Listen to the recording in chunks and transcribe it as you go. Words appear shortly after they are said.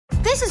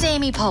This is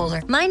Amy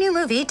Poehler. My new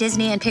movie,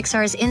 Disney and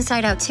Pixar's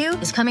Inside Out 2,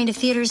 is coming to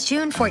theaters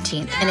June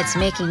 14th, and it's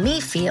making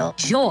me feel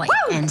joy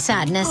and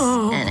sadness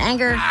and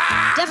anger,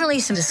 definitely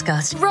some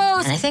disgust, and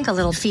I think a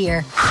little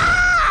fear.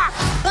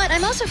 But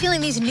I'm also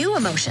feeling these new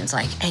emotions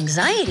like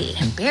anxiety,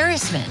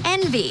 embarrassment,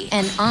 envy,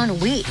 and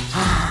ennui.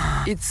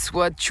 It's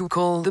what you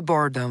call the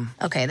boredom.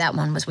 Okay, that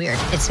one was weird.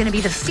 It's gonna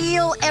be the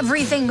feel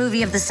everything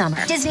movie of the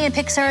summer. Disney and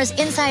Pixar's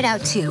Inside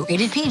Out 2,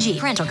 rated PG,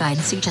 parental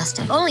guidance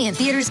suggested. Only in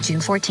theaters June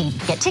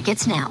 14th. Get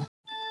tickets now.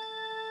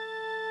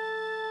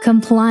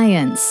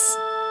 Compliance,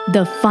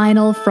 the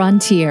final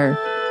frontier.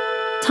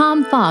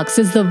 Tom Fox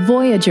is the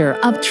voyager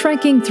of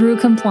trekking through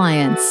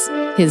compliance.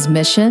 His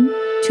mission?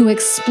 To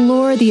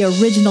explore the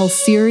original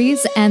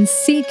series and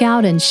seek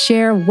out and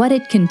share what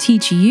it can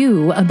teach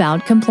you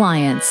about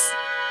compliance.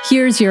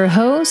 Here's your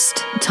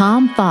host,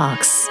 Tom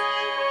Fox.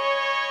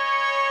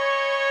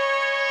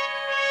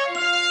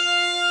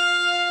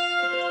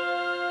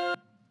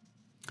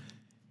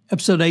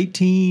 Episode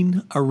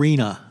 18,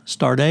 Arena,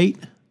 Stardate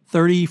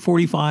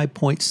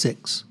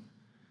 3045.6.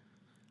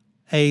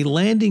 A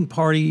landing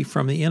party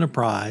from the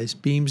Enterprise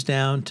beams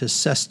down to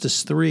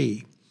Cestus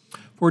 3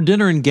 for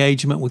dinner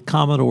engagement with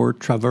Commodore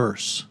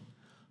Traverse.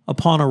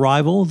 Upon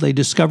arrival, they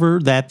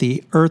discover that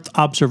the Earth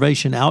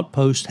observation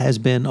outpost has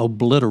been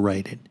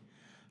obliterated.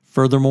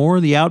 Furthermore,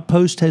 the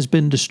outpost has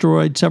been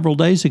destroyed several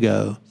days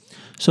ago,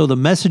 so the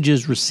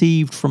messages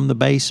received from the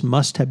base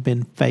must have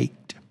been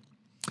faked.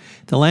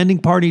 The landing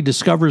party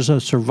discovers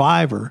a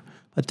survivor,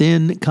 but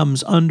then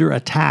comes under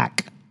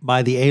attack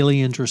by the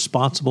aliens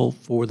responsible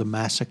for the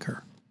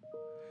massacre.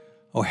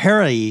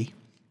 O'Hare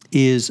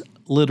is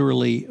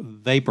literally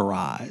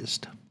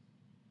vaporized.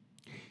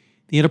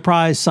 The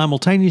Enterprise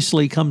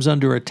simultaneously comes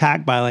under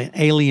attack by an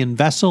alien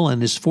vessel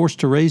and is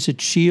forced to raise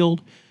its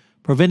shield,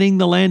 preventing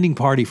the landing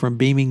party from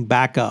beaming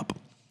back up.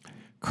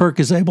 Kirk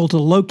is able to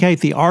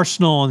locate the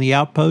arsenal on the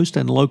outpost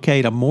and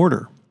locate a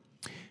mortar.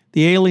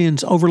 The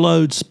aliens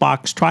overload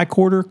Spock's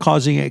tricorder,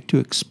 causing it to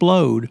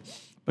explode,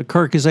 but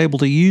Kirk is able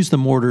to use the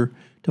mortar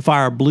to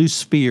fire a blue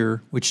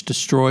sphere, which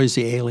destroys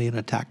the alien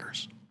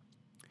attackers.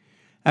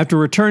 After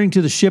returning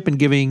to the ship and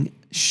giving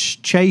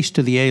chase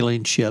to the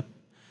alien ship,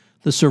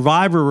 the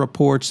survivor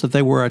reports that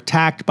they were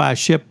attacked by a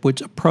ship which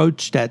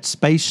approached at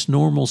space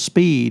normal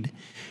speed,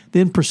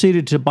 then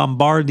proceeded to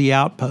bombard the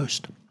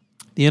outpost.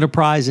 The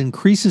Enterprise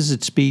increases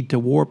its speed to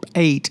warp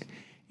 8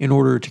 in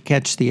order to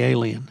catch the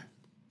alien.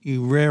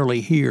 You rarely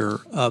hear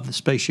of the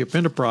Spaceship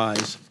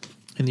Enterprise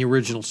in the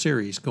original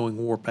series going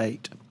warp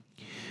 8.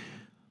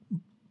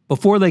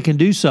 Before they can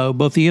do so,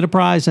 both the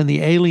Enterprise and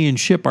the alien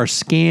ship are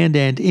scanned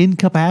and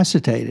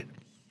incapacitated.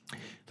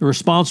 The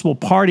responsible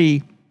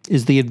party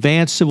is the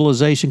advanced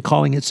civilization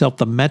calling itself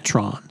the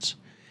Metrons,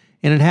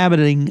 and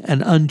inhabiting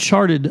an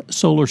uncharted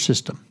solar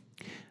system.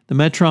 The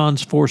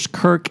Metrons force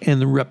Kirk and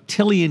the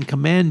reptilian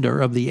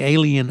commander of the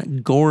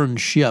alien Gorn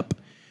ship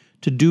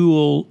to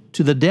duel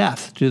to the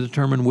death to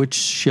determine which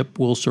ship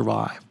will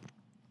survive.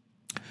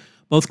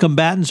 Both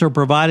combatants are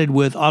provided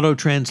with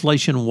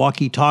auto-translation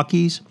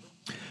walkie-talkies,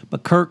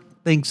 but Kirk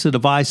thinks the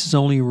device is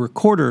only a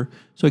recorder,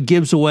 so it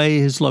gives away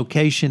his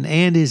location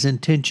and his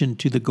intention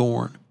to the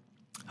Gorn.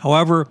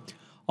 However,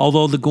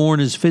 although the Gorn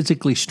is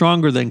physically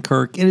stronger than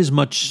Kirk, it is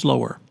much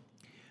slower.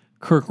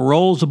 Kirk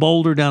rolls a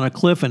boulder down a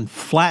cliff and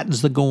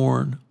flattens the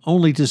Gorn,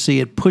 only to see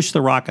it push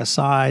the rock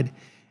aside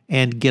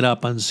and get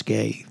up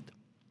unscathed.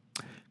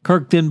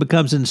 Kirk then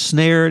becomes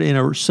ensnared in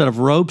a set of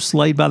ropes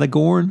laid by the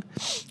Gorn,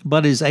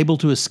 but is able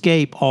to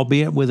escape,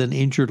 albeit with an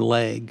injured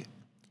leg.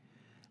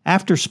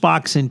 After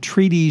Spock's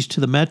entreaties to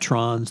the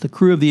Metrons, the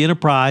crew of the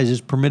Enterprise is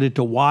permitted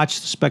to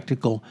watch the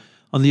spectacle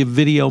on the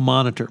video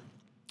monitor.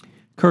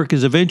 Kirk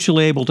is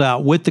eventually able to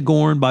outwit the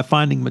Gorn by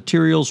finding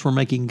materials for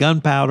making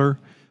gunpowder,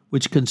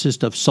 which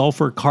consist of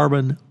sulfur,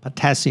 carbon,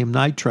 potassium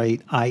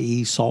nitrate,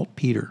 i.e.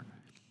 saltpeter,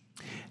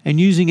 and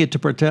using it to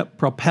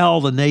propel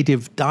the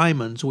native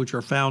diamonds, which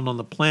are found on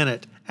the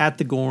planet, at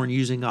the Gorn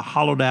using a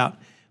hollowed-out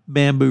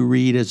bamboo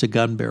reed as a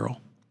gun barrel.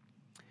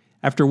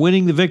 After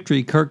winning the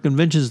victory, Kirk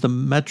convinces the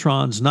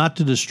Metrons not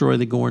to destroy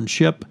the Gorn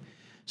ship,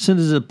 since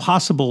it is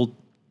possible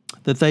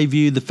that they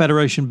view the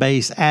Federation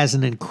base as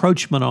an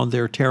encroachment on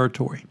their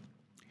territory.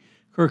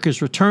 Kirk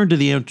is returned to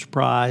the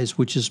Enterprise,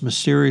 which is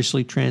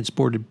mysteriously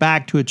transported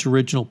back to its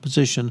original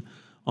position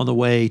on the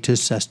way to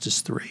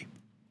Cestus 3.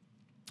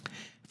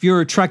 If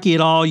you're a Trekkie at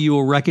all, you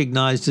will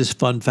recognize this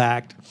fun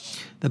fact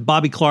that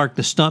Bobby Clark,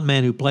 the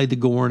stuntman who played the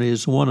Gorn,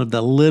 is one of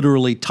the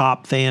literally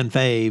top fan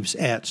faves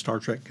at Star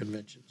Trek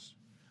conventions.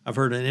 I've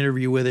heard an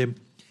interview with him,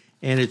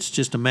 and it's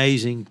just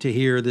amazing to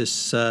hear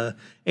this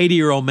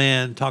 80-year-old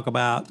man talk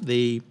about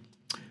the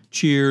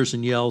cheers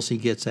and yells he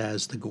gets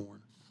as the Gorn.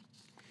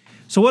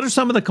 So what are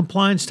some of the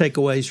compliance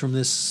takeaways from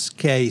this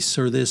case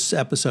or this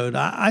episode?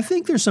 I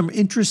think there's some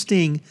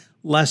interesting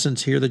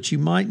lessons here that you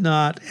might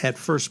not at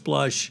first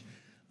blush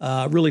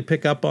really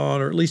pick up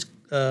on, or at least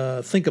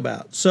think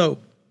about. So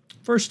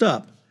first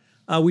up,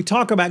 we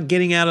talk about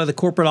getting out of the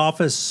corporate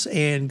office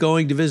and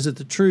going to visit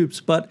the troops,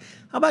 but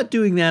how about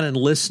doing that and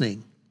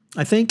listening?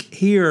 I think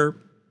here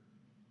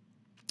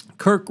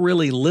Kirk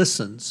really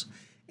listens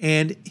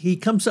And he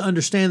comes to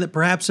understand that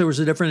perhaps there was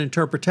a different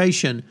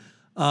interpretation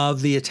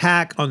of the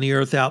attack on the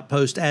Earth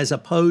outpost as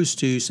opposed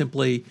to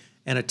simply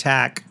an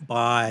attack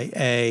by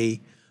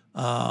a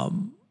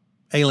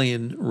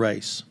alien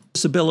race.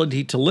 This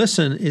ability to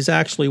listen is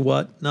actually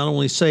what not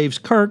only saves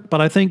Kirk, but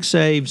I think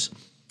saves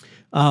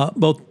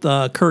both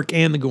Kirk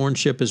and the Gorn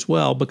ship as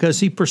well, because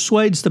he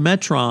persuades the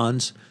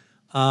Metrons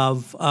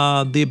of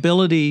the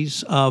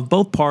abilities of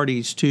both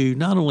parties to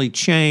not only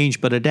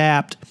change but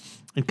adapt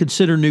and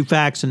consider new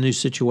facts and new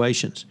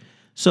situations.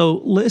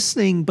 So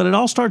listening, but it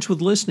all starts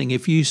with listening.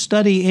 If you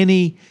study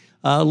any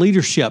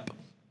leadership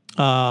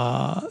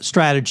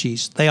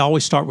strategies, they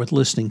always start with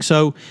listening.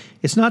 So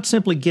it's not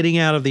simply getting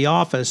out of the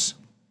office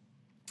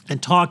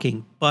and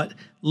talking, but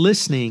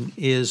listening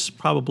is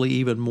probably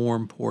even more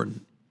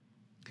important.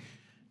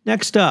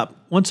 Next up,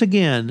 once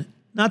again,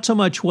 not so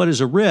much what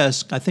is a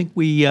risk. I think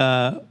we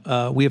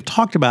have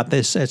talked about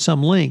this at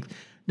some length.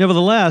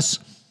 Nevertheless,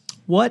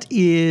 what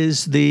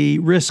is the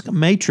risk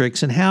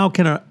matrix and how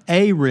can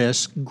a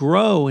risk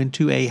grow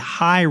into a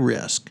high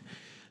risk?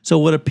 So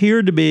what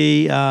appeared to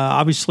be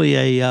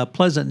obviously a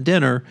pleasant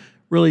dinner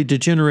really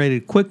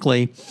degenerated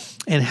quickly,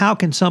 and how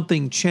can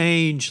something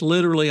change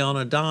literally on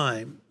a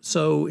dime?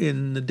 So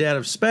in the dead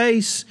of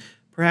space,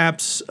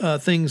 perhaps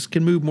things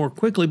can move more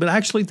quickly, but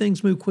actually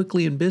things move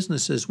quickly in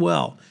business as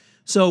well.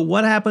 So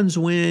what happens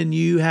when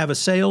you have a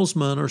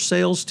salesman or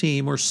sales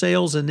team or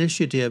sales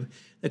initiative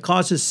that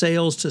causes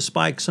sales to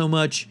spike so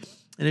much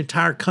an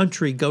entire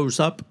country goes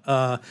up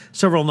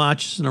several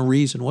notches in a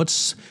reason?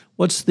 What's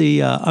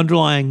the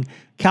underlying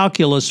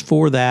calculus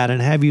for that, and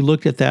have you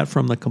looked at that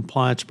from the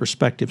compliance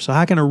perspective? So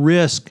how can a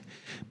risk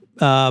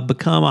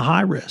become a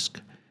high risk?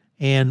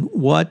 And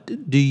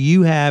what do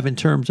you have in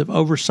terms of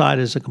oversight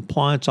as a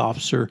compliance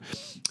officer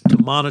to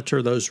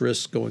monitor those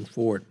risks going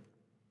forward?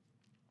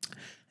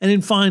 And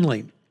then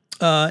finally,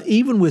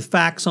 even with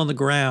facts on the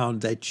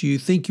ground that you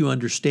think you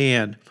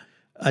understand,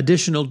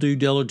 additional due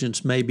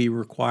diligence may be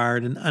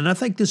required. And I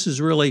think this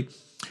is really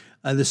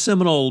the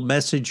seminal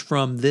message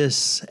from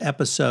this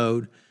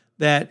episode,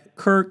 that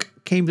Kirk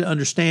came to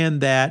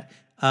understand that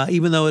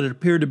even though it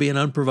appeared to be an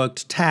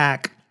unprovoked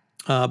attack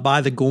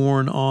by the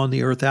Gorn on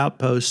the Earth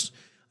outposts,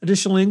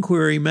 additional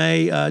inquiry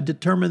may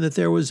determine that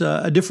there was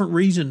a different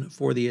reason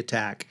for the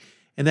attack.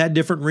 And that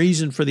different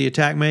reason for the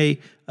attack may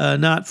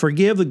not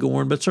forgive the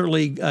Gorn, but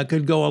certainly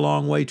could go a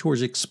long way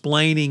towards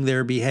explaining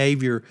their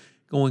behavior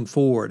going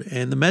forward.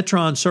 And the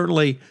Metrons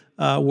certainly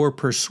were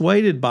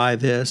persuaded by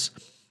this,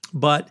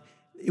 but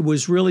it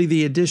was really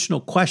the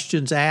additional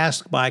questions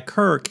asked by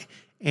Kirk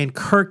and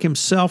Kirk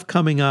himself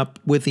coming up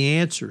with the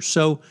answers.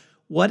 So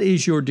what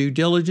is your due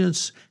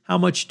diligence? How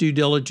much due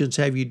diligence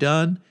have you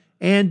done?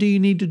 And do you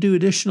need to do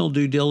additional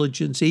due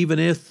diligence even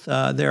if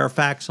there are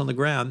facts on the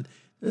ground?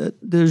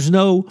 There's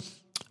no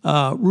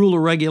rule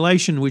or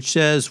regulation which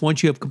says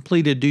once you have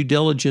completed due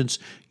diligence,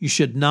 you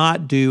should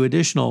not do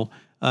additional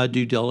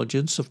due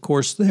diligence. Of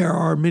course, there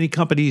are many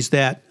companies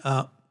that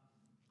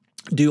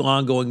do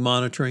ongoing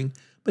monitoring,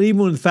 but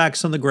even with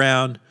facts on the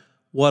ground,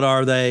 what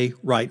are they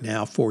right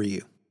now for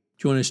you?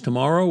 Join us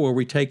tomorrow where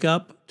we take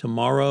up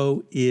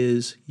Tomorrow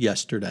is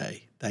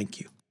Yesterday. Thank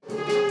you.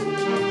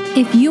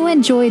 If you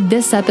enjoyed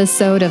this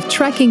episode of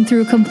Trekking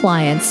Through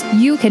Compliance,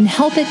 you can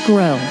help it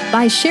grow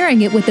by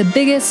sharing it with the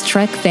biggest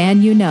Trek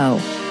fan you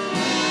know.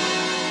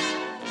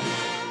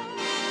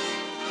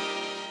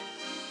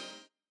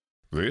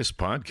 This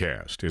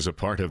podcast is a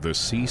part of the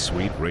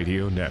C-Suite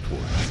Radio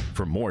Network.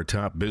 For more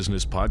top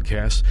business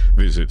podcasts,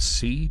 visit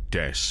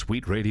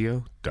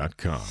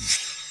c-suiteradio.com.